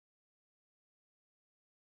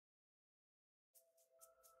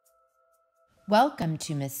Welcome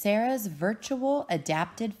to Miss Sara's virtual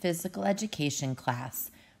adapted physical education class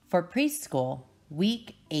for preschool,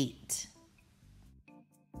 week 8.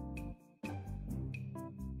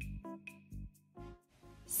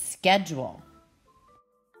 Schedule.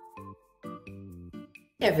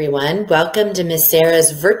 Hey everyone, welcome to Miss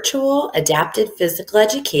Sara's virtual adapted physical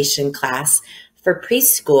education class for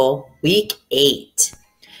preschool, week 8.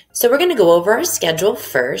 So we're going to go over our schedule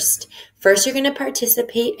first. First, you're going to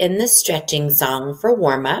participate in the stretching song for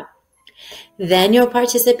warm-up. Then you'll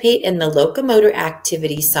participate in the locomotor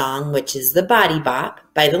activity song, which is the Body Bop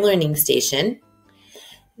by the Learning Station.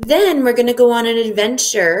 Then we're going to go on an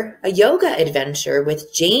adventure, a yoga adventure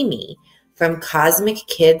with Jamie from Cosmic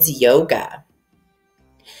Kids Yoga.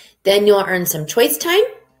 Then you'll earn some choice time,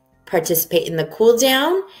 participate in the cool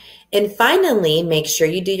down, and finally, make sure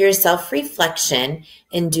you do your self-reflection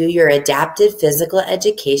and do your adapted physical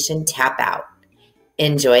education tap out.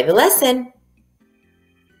 Enjoy the lesson.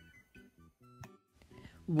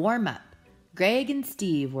 Warm up. Greg and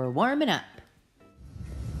Steve were warming up.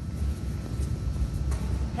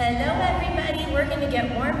 Hello everybody, we're going to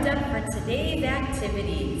get warmed up for today's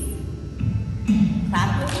activities.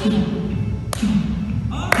 Clap with me.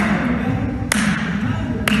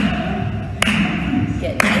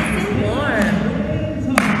 Get nice and warm.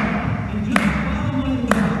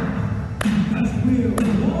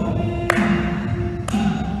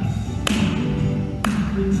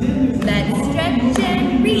 Let's stretch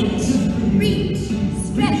and reach, reach,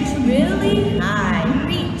 stretch really high,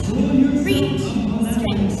 reach, reach,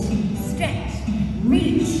 stretch, stretch,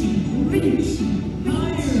 reach, reach,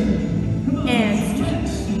 reach, and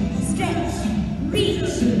stretch, stretch,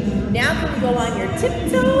 reach. Now can we go on your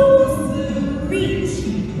tiptoes? Reach,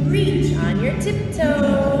 reach on your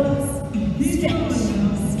tiptoes. Stretch,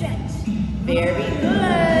 stretch. Very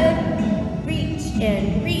good. Reach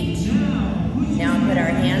and reach. Now put our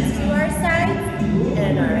hands to our sides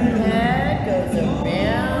and our head goes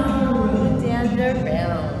around and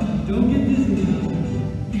around.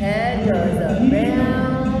 Head goes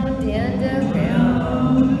around and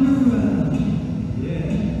around.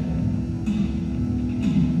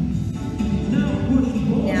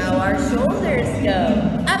 Now our shoulders go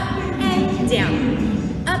up and down,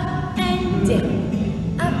 up and down,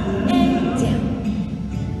 up and down.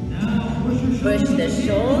 Push the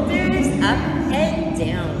shoulders up and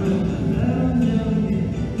down.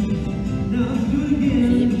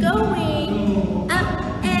 Keep going, up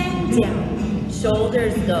and down.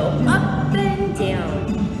 Shoulders go up and down.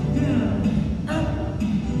 Up,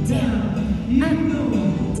 down, up,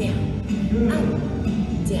 down, up,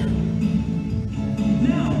 down.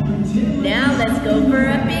 Now let's go for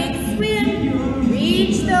a big swim.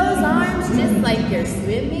 Reach those arms just like you're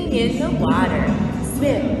swimming in the water.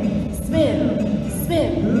 Swim, swim,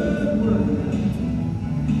 swim.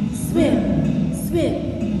 Swim, swim,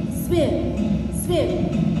 swim, swim.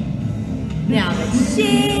 Now let's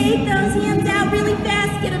shake those hands out really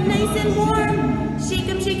fast. Get them nice and warm. Shake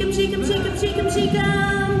them, shake them, shake them, shake them, shake them, shake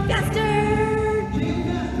them. Faster.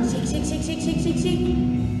 Shake, shake, shake, shake, shake, shake, shake.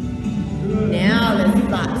 Now let's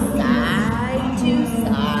flop side to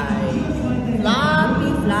side.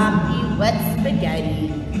 Floppy, floppy, wet spaghetti.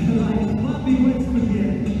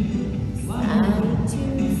 Side to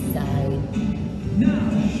side.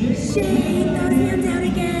 Shake those hands out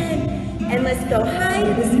again. And let's go high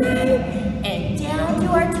to the sky and down to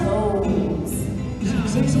our toes. Shake,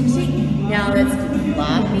 shake, shake, shake. Now let's do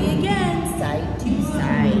floppy again, side to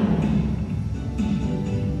side.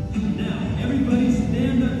 Now everybody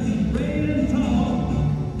stand up.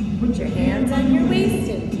 Put your hands on your waist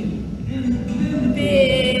and do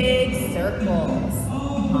big circles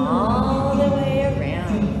all the way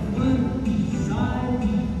around. Side,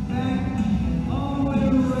 back, all the way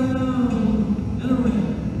around and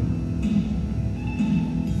around.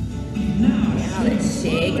 Now let's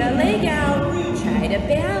shake a leg out. Try to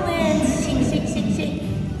balance. Shake, shake, shake, shake.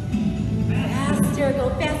 Faster. Go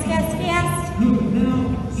fast, fast, fast.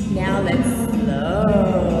 Now let's slow.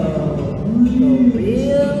 Go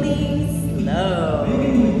really slow.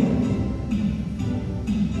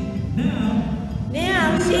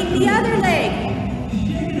 Now shake the other leg.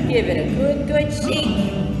 Give it a good, good shake.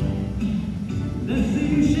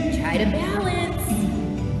 Try to balance.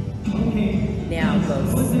 Now go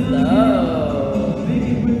slow.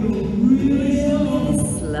 Really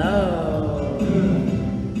slow.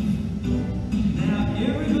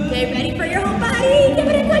 Okay, ready for your whole body? Give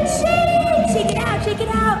it a good shake. Shake it out, shake it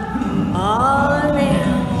out. All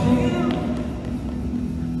around.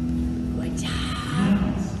 Good job.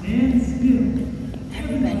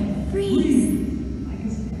 Everybody freeze.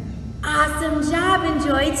 Awesome. Awesome job.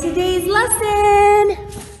 Enjoy today's lesson.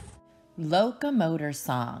 Locomotor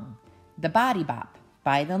Song, The Body Bop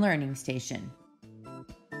by the Learning Station.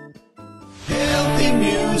 Healthy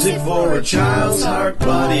music for a child's heart,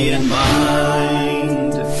 body, and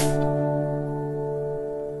mind.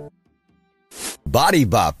 Body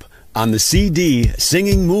Bop on the CD,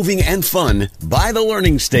 Singing, Moving, and Fun by the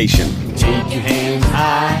Learning Station. Take your hands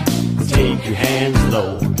high, take your hands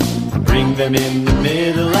low. Bring them in the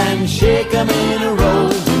middle and shake them in a row.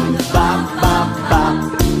 Do the bop, bop,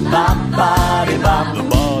 bop, bop, body, bop. The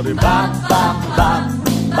body bop, bop, bop,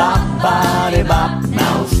 bop, body, bop.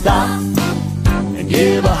 Now stop and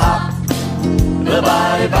give a hop. The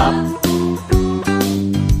body bop.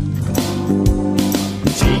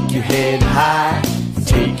 Take your head high,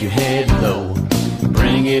 take your head low.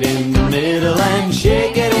 Bring it in the middle and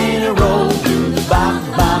shake it in a row. Do the bop,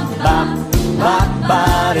 bop, bop, bop,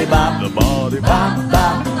 body, bop. The body bop,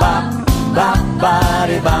 bop, bop, bop,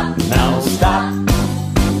 body, bop. Now stop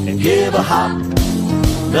and give a hop.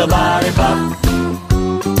 The body bop.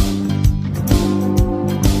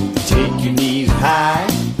 Take your knees high,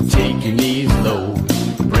 take your knees low.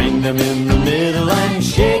 Bring them in the middle and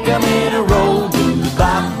shake them in a row. Do the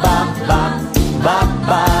bop, bop, bop, bop,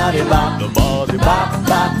 body, bop. The body bop,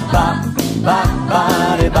 bop, bop, bop,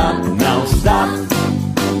 body, bop. Now stop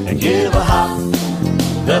and give a hop.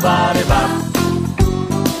 The body bop.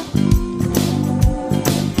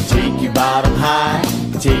 Take your bottom high,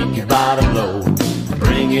 take your bottom low.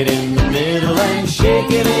 Bring it in the middle and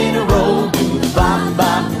shake it in a row. Do the bop,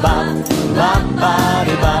 bop, bop, bop,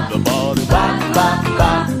 body, bop. The body bop, bop,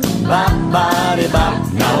 bop, bop, body,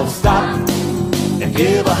 bop. Now stop and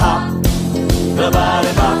give a hop. The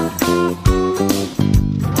body bop.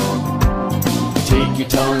 Take your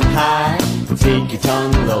tongue high, take your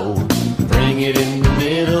tongue low. Bring it in the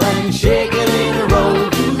middle and shake it in a row.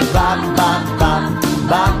 Do the bop, bop, bop,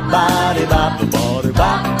 bop, body, bop. The body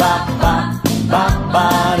bop, bop, bop, bop,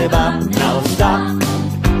 body, bop. Now stop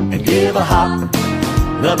and give a hop.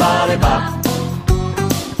 The body bop.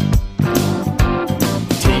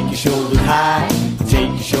 Take your shoulders high, take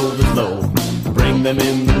your shoulders low. Bring them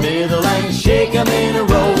in the middle and shake them in a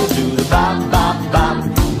row. Do the bop, bop, bop,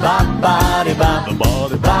 bop, body, bop. The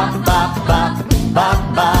body bop, bop, bop,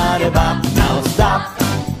 bop, body, bop. Now stop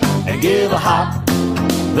and give a hop.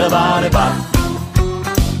 The body bop.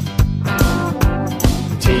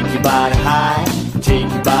 Take your body high, take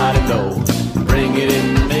your body low. Bring it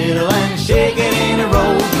in the middle and shake it in a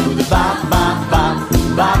row. Do the bop, bop, bop,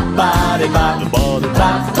 bop, body, bop. The body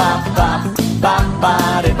bop, bop, bop, bop,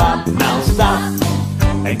 body, bop. Now stop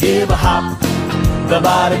and give a hop. The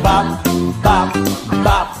body bop, bop,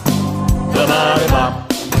 bop. The body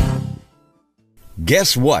bop.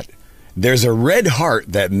 Guess what? There's a red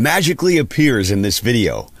heart that magically appears in this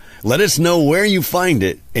video. Let us know where you find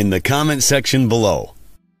it in the comment section below.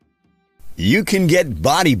 You can get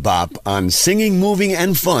Body Bop on Singing, Moving,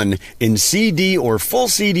 and Fun in CD or full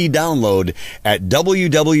CD download at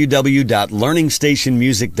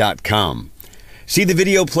www.learningstationmusic.com. See the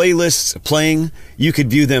video playlists playing? You could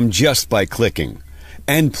view them just by clicking.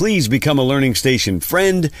 And please become a Learning Station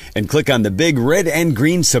friend and click on the big red and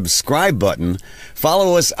green subscribe button.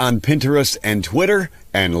 Follow us on Pinterest and Twitter,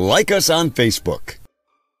 and like us on Facebook.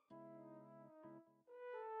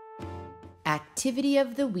 Activity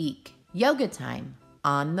of the Week, Yoga Time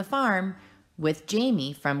on the Farm with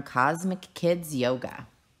Jamie from Cosmic Kids Yoga.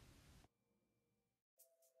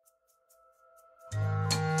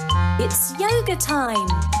 It's yoga time.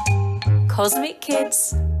 Cosmic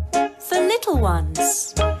Kids for little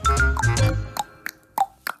ones.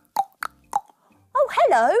 Oh,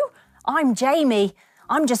 hello. I'm Jamie.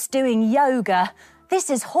 I'm just doing yoga. This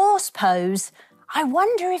is horse pose. I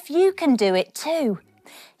wonder if you can do it too.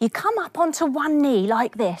 You come up onto one knee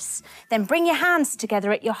like this, then bring your hands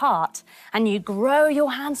together at your heart and you grow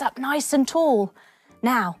your hands up nice and tall.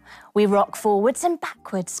 Now, we rock forwards and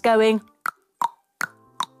backwards, going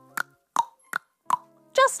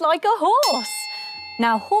just like a horse.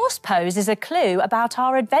 Now, horse pose is a clue about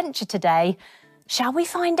our adventure today. Shall we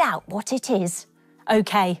find out what it is?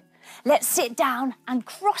 OK, let's sit down and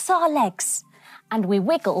cross our legs and we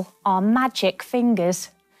wiggle our magic fingers.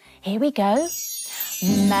 Here we go.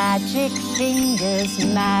 Magic fingers,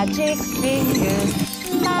 magic fingers,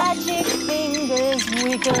 magic fingers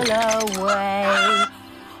wiggle away.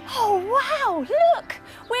 Oh, wow, look,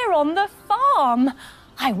 we're on the farm.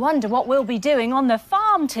 I wonder what we'll be doing on the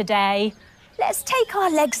farm today. Let's take our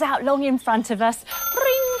legs out long in front of us.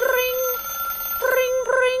 Ring, ring, ring,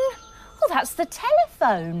 ring. Oh, that's the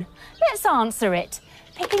telephone. Let's answer it.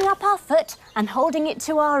 Picking up our foot and holding it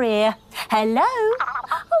to our ear. Hello?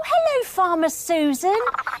 Oh, hello, Farmer Susan.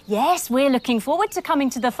 Yes, we're looking forward to coming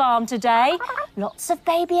to the farm today. Lots of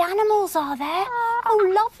baby animals are there.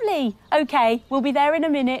 Oh, lovely. OK, we'll be there in a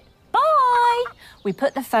minute. Bye. We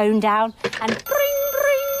put the phone down and ring,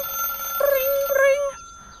 ring, ring, ring.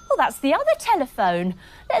 Oh, that's the other telephone.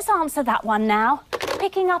 Let's answer that one now.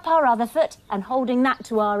 Picking up our other foot and holding that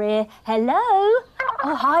to our ear. Hello?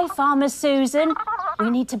 Oh, hi, Farmer Susan. We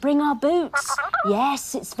need to bring our boots.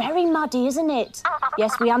 Yes, it's very muddy, isn't it?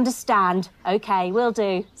 Yes, we understand. OK, will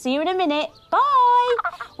do. See you in a minute. Bye.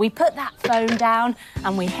 We put that phone down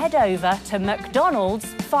and we head over to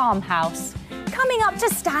McDonald's farmhouse. Coming up to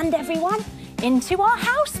stand, everyone, into our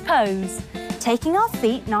house pose. Taking our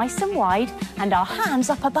feet nice and wide and our hands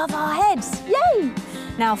up above our heads. Yay!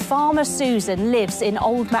 Now, Farmer Susan lives in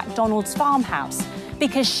Old MacDonald's farmhouse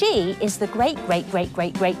because she is the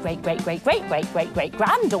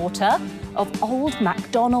great-great-great-great-great-great-great-great-great-great-great-granddaughter of Old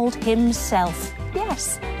MacDonald himself.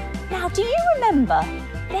 Yes. Now, do you remember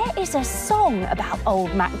there is a song about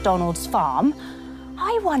Old MacDonald's farm?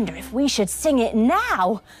 I wonder if we should sing it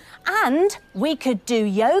now. And we could do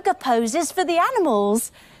yoga poses for the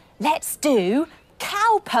animals. Let's do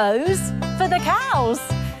cow pose for the cows.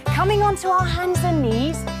 Coming onto our hands and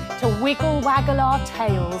knees to wiggle waggle our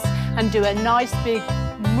tails and do a nice big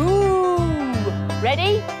moo.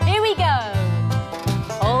 Ready? Here we go.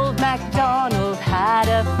 Old MacDonald had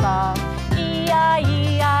a farm,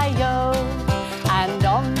 E-I-E-I-O. And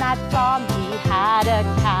on that farm he had a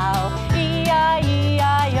cow,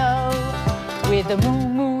 E-I-E-I-O. With a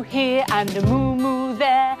moo-moo here and a moo-moo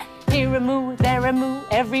there. Here a moo, there a moo,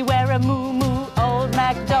 everywhere a moo-moo. Old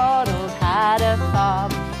MacDonald had a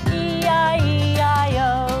farm,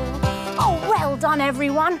 E-I-E-I-O. Oh, well done,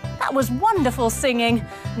 everyone. That was wonderful singing.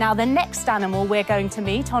 Now, the next animal we're going to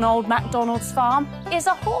meet on Old MacDonald's farm is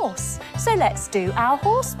a horse. So let's do our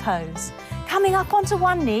horse pose. Coming up onto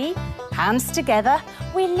one knee, hands together,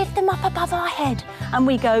 we lift them up above our head and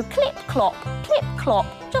we go clip-clop, clip-clop,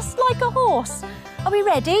 just like a horse. Are we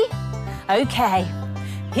ready? OK,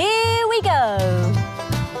 here we go.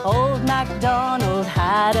 Old MacDonald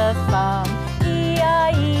had a farm,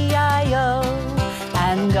 E-I-E-I-O.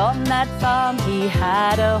 And on that farm he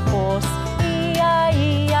had a horse,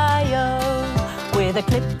 E-I-E-I-O. With a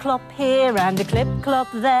clip-clop here and a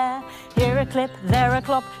clip-clop there. Here a clip, there a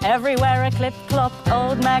clop, everywhere a clip-clop.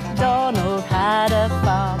 Old MacDonald had a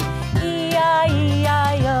farm,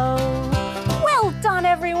 E-I-E-I-O. Well done,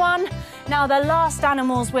 everyone. Now, the last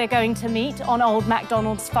animals we're going to meet on Old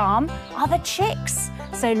MacDonald's farm are the chicks.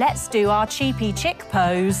 So let's do our cheepy chick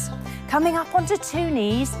pose. Coming up onto two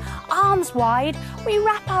knees, arms wide, we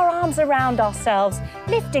wrap our arms around ourselves,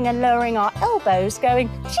 lifting and lowering our elbows, going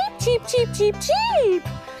cheep, cheep, cheep, cheep, cheep.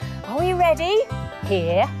 Are we ready?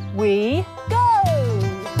 Here we go.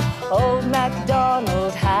 Old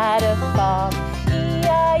MacDonald had a farm,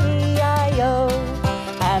 E-I-E-I-O.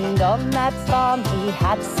 And on that farm he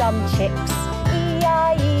had some chicks,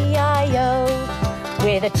 E-I-E-I-O.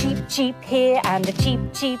 With a cheep, cheep here and a cheep,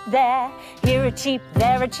 cheep there. Here a cheep,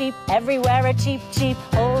 there a cheep, everywhere a cheep, cheep.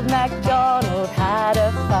 Old MacDonald had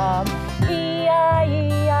a farm,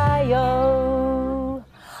 E-I-E-I-O.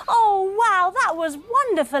 Oh, wow, that was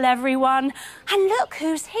wonderful, everyone. And look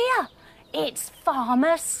who's here. It's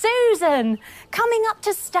Farmer Susan. Coming up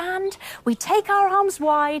to stand, we take our arms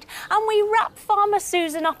wide and we wrap Farmer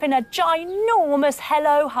Susan up in a ginormous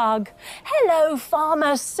hello hug. Hello,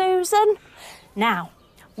 Farmer Susan. Now,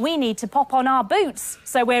 we need to pop on our boots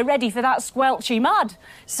so we're ready for that squelchy mud.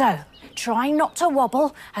 So, trying not to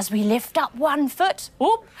wobble as we lift up one foot,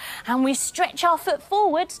 whoop, and we stretch our foot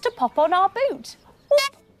forwards to pop on our boot.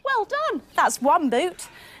 Whoop, well done. That's one boot.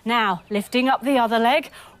 Now, lifting up the other leg.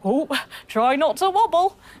 Oh, try not to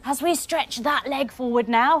wobble as we stretch that leg forward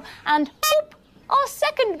now and whoop, our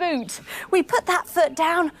second boot. We put that foot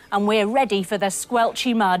down and we're ready for the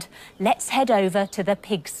squelchy mud. Let's head over to the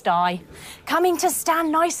pigsty. Coming to stand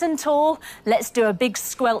nice and tall, let's do a big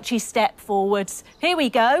squelchy step forwards. Here we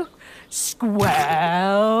go. Squelch.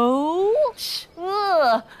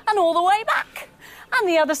 Ugh. And all the way back. And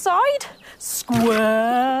the other side. Squelch.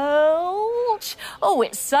 Oh,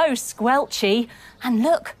 it's so squelchy. And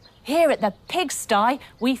look, here at the pigsty,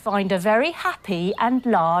 we find a very happy and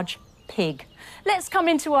large pig. Let's come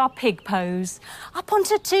into our pig pose. Up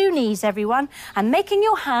onto two knees, everyone, and making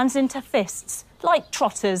your hands into fists, like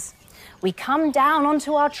trotters. We come down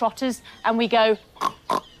onto our trotters and we go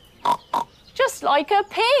just like a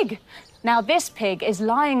pig. Now, this pig is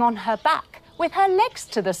lying on her back with her legs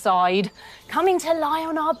to the side. Coming to lie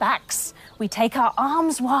on our backs, we take our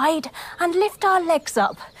arms wide and lift our legs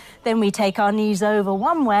up. Then we take our knees over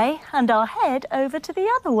one way and our head over to the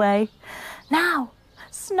other way. Now,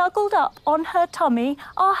 Snuggled up on her tummy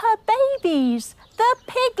are her babies, the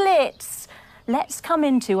piglets. Let's come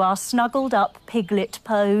into our snuggled up piglet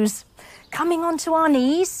pose. Coming onto our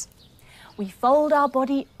knees, we fold our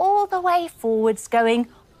body all the way forwards, going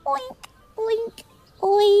oink, oink,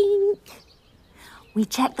 oink. We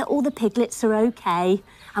check that all the piglets are okay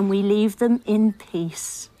and we leave them in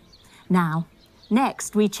peace. Now,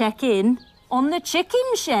 next we check in on the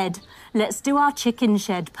chicken shed. Let's do our chicken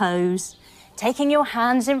shed pose. Taking your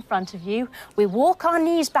hands in front of you, we walk our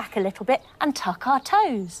knees back a little bit and tuck our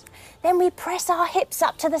toes. Then we press our hips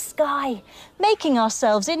up to the sky, making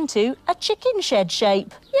ourselves into a chicken shed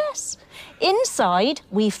shape. Yes. Inside,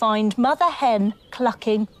 we find mother hen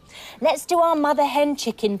clucking. Let's do our mother hen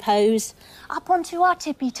chicken pose. Up onto our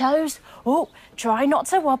tippy toes. Oh, try not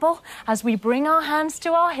to wobble as we bring our hands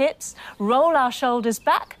to our hips, roll our shoulders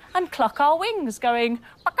back and cluck our wings, going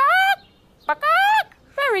bakak, bakak.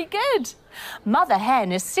 Very good. Mother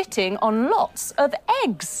hen is sitting on lots of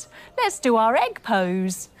eggs. Let's do our egg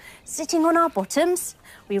pose. Sitting on our bottoms,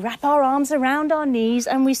 we wrap our arms around our knees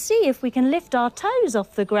and we see if we can lift our toes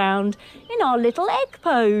off the ground in our little egg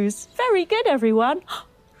pose. Very good, everyone.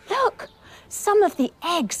 Look, some of the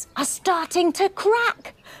eggs are starting to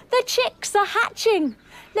crack. The chicks are hatching.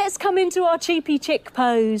 Let's come into our cheepy chick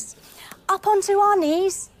pose. Up onto our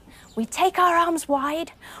knees. We take our arms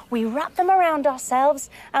wide, we wrap them around ourselves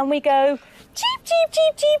and we go cheep, cheep,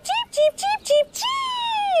 cheep, cheep, cheep, cheep, cheep, cheep,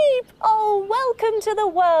 cheep. Oh, welcome to the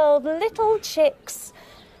world, little chicks.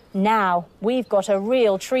 Now, we've got a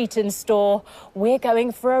real treat in store. We're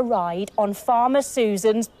going for a ride on Farmer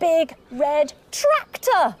Susan's big red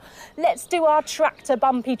tractor. Let's do our tractor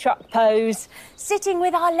bumpy truck pose. Sitting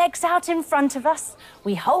with our legs out in front of us,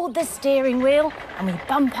 we hold the steering wheel and we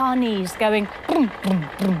bump our knees, going boom, boom,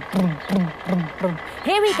 boom, boom, boom, boom, boom.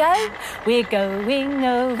 Here we go. We're going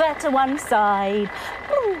over to one side.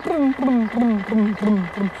 Boom, boom, boom, boom, boom, boom,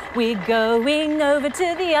 boom. We're going over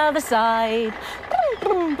to the other side.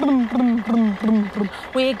 Boom, boom, boom, boom, boom, boom.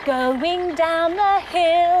 We're going down the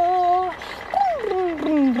hill. Boom,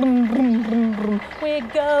 boom, boom, boom, boom, boom. We're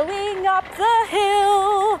going up the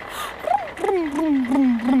hill. Boom, boom,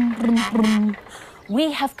 boom, boom, boom, boom.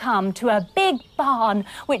 We have come to a big barn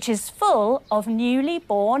which is full of newly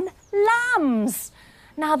born lambs.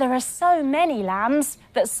 Now, there are so many lambs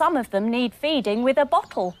that some of them need feeding with a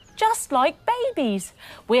bottle, just like babies.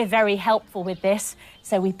 We're very helpful with this.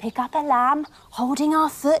 So we pick up a lamb, holding our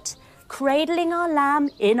foot, cradling our lamb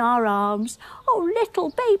in our arms. Oh, little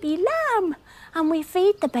baby lamb. And we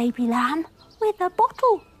feed the baby lamb with a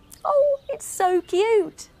bottle. Oh, it's so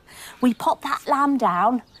cute. We pop that lamb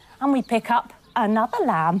down and we pick up another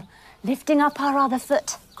lamb, lifting up our other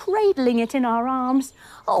foot, cradling it in our arms.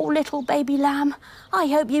 Oh, little baby lamb, I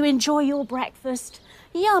hope you enjoy your breakfast.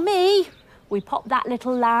 Yummy. We pop that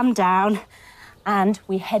little lamb down and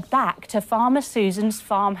we head back to Farmer Susan's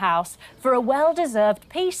farmhouse for a well-deserved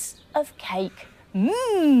piece of cake.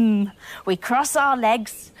 We cross our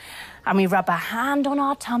legs and we rub a hand on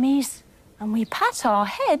our tummies and we pat our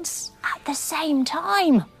heads at the same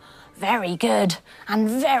time. Very good and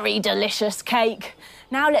very delicious cake.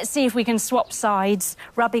 Now let's see if we can swap sides,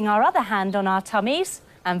 rubbing our other hand on our tummies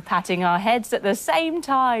and patting our heads at the same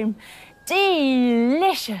time.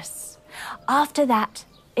 Delicious. After that,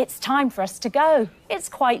 it's time for us to go. It's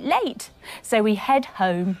quite late, so we head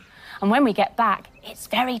home. And when we get back, it's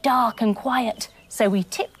very dark and quiet, so we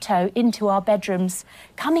tiptoe into our bedrooms.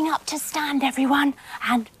 Coming up to stand, everyone,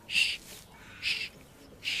 and shh, shh,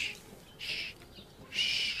 shh, shh,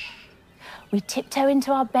 shh. We tiptoe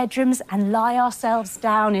into our bedrooms and lie ourselves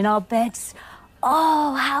down in our beds.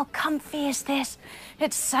 Oh, how comfy is this?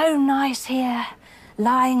 It's so nice here,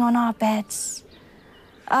 lying on our beds.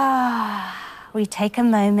 We take a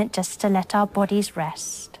moment just to let our bodies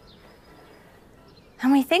rest.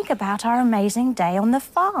 And we think about our amazing day on the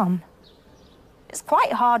farm. It's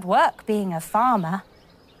quite hard work being a farmer,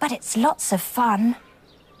 but it's lots of fun.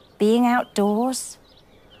 Being outdoors,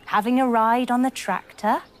 having a ride on the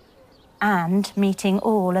tractor, and meeting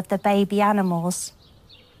all of the baby animals.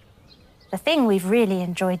 The thing we've really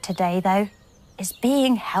enjoyed today, though, is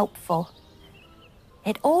being helpful.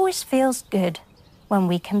 It always feels good when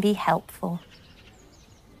we can be helpful.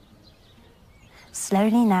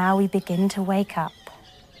 Slowly now we begin to wake up,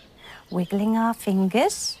 wiggling our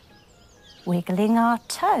fingers, wiggling our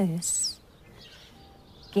toes,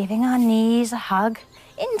 giving our knees a hug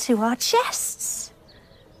into our chests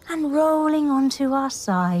and rolling onto our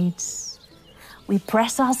sides. We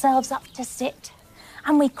press ourselves up to sit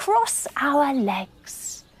and we cross our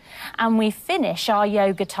legs and we finish our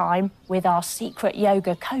yoga time with our secret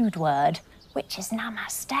yoga code word, which is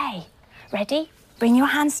namaste. Ready? Bring your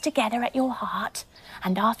hands together at your heart.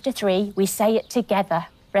 And after 3, we say it together.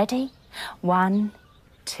 Ready? 1,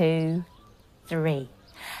 2, 3.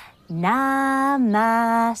 Namaste.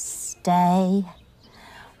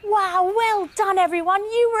 Wow, well done, everyone.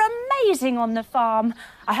 You were amazing on the farm.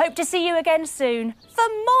 I hope to see you again soon for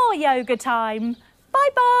more yoga time.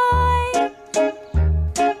 Bye-bye.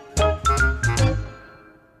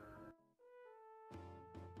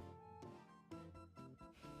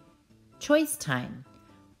 Choice time.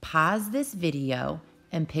 Pause this video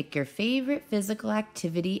and pick your favorite physical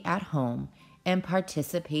activity at home and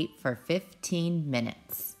participate for 15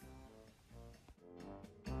 minutes.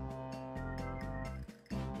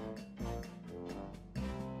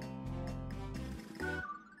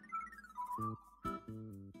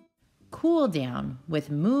 Cool down with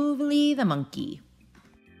Movelee the monkey.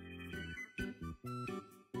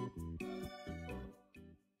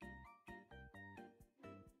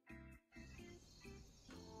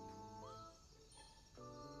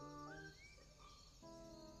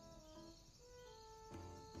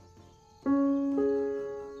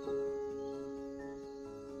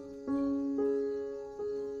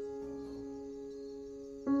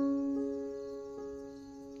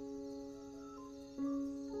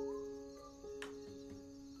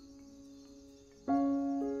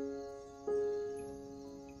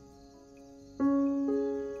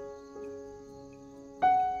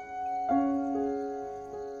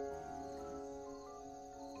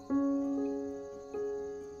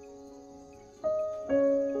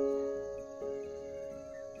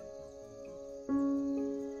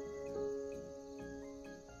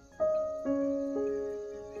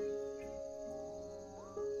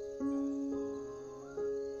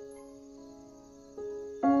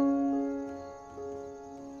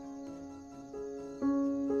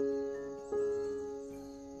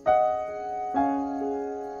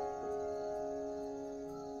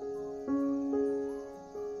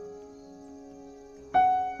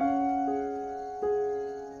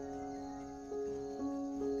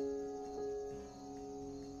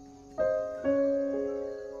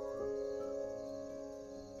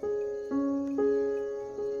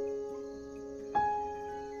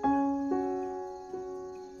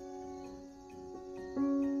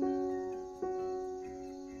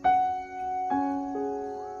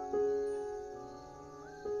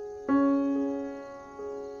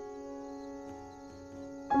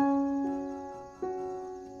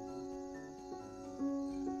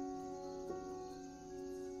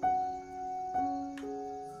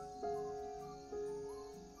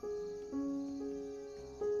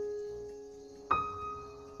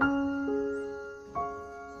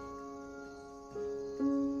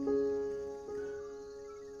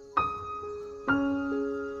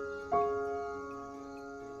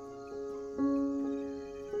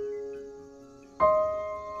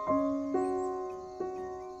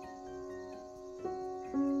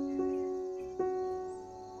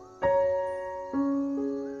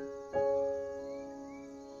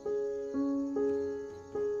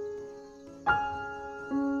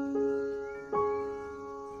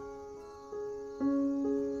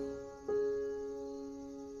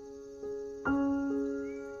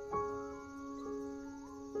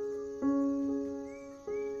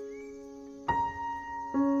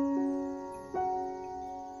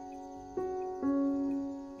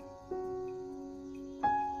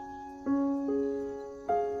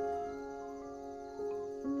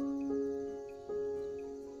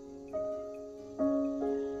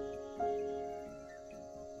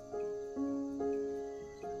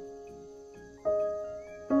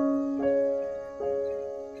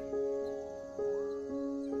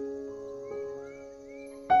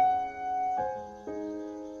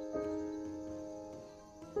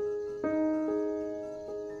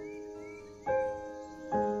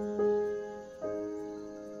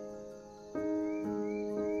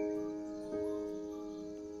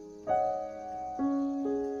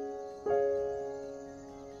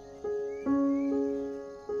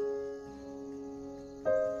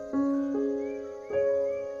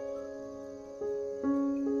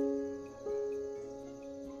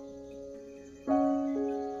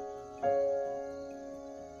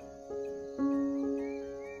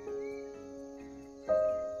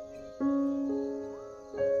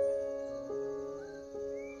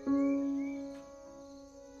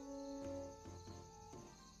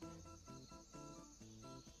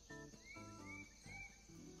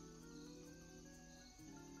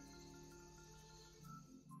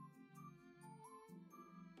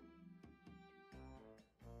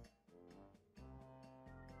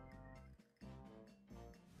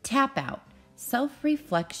 Tap out.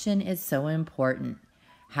 Self-reflection is so important.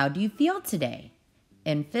 How do you feel today?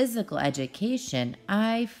 In physical education,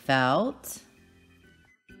 I felt...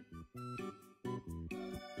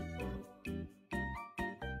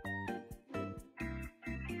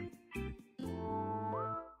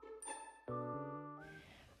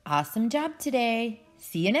 Awesome job today.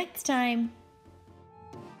 See you next time.